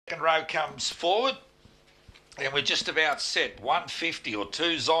Second row comes forward, and we're just about set. 150 or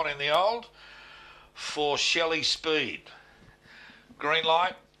two's on in the old for Shelley Speed. Green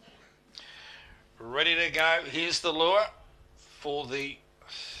light, ready to go. Here's the lure for the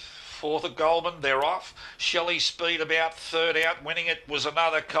Goldman. They're off. Shelley Speed about third out. Winning it was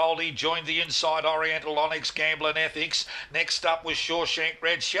another Coldie. Joined the inside Oriental Onyx, Gambling Ethics. Next up was Shawshank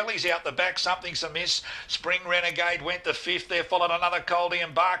Red. Shelley's out the back. Something's amiss. Spring Renegade went to fifth. There followed another Coldie,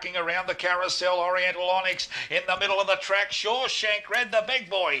 embarking around the carousel. Oriental Onyx in the middle of the track. Shawshank Red, the big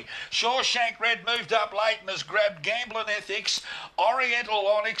boy. Shawshank Red moved up late and has grabbed Gambling Ethics. Oriental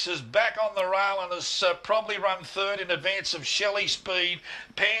Onyx is back on the rail and has probably run third in advance of Shelley Speed.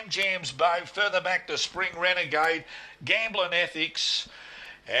 Pam Jam's Bow further back to Spring Renegade, Gambling Ethics,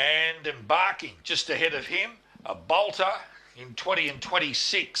 and embarking just ahead of him, a bolter in 20 and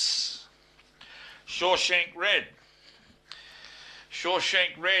 26. Shawshank Red.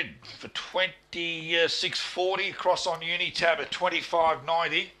 Shawshank Red for 26.40 across on Unitab at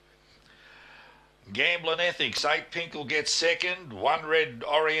 25.90. Gambling Ethics, 8 pink will get second, 1 red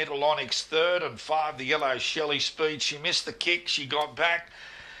Oriental Onyx third, and 5 the yellow Shelley Speed. She missed the kick, she got back.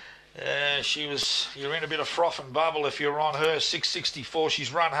 You're in a bit of froth and bubble if you're on her. 6.64,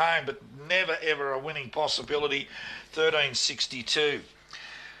 she's run home, but never ever a winning possibility. 13.62.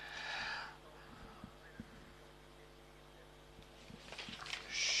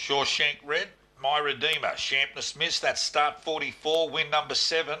 Shawshank Red, My Redeemer, Shampness Miss, that's start 44, win number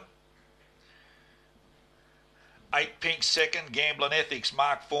 7. 8 pink second, Gambling Ethics,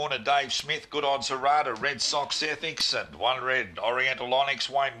 Mark Fauna, Dave Smith, Good Odds Harada, Red Sox Ethics, and 1 red Oriental Onyx,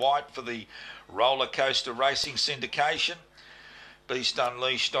 Wayne White for the Roller Coaster Racing Syndication. Beast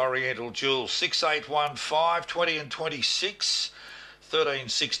Unleashed, Oriental Jewels, 6.815, 20 and 26.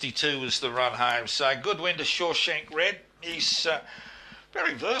 13.62 is the run home. So good win to Shawshank Red. He's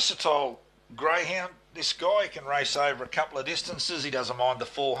very versatile greyhound. This guy can race over a couple of distances. He doesn't mind the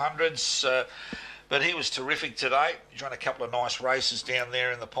 400s. But he was terrific today. He's run a couple of nice races down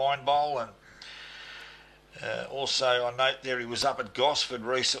there in the Pine Bowl. And also, I note there he was up at Gosford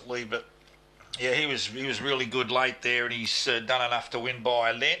recently. But, yeah, he was really good late there. And he's done enough to win by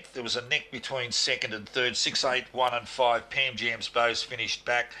a length. There was a neck between second and third. 6, 8, 1 and 5. Pam Jam's Bows finished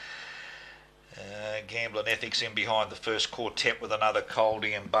back. Gambling Ethics in behind the first quartet with another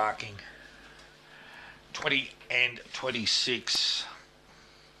Coldie embarking. 20 and 26.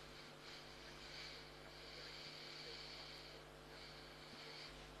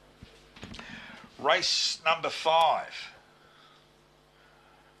 Race number 5.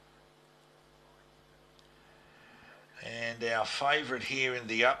 And our favourite here in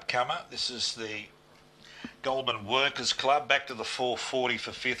the upcomer, this is the Goldman Workers Club, back to the 440 for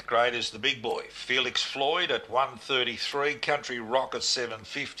 5th graders, the big boy. Felix Floyd at 133, Country Rock at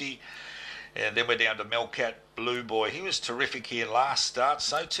 750. And then we're down to Melcat Blue Boy. He was terrific here last start,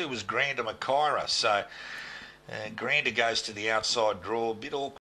 so too was Grander Makyra. So Grander goes to the outside draw, a bit awkward.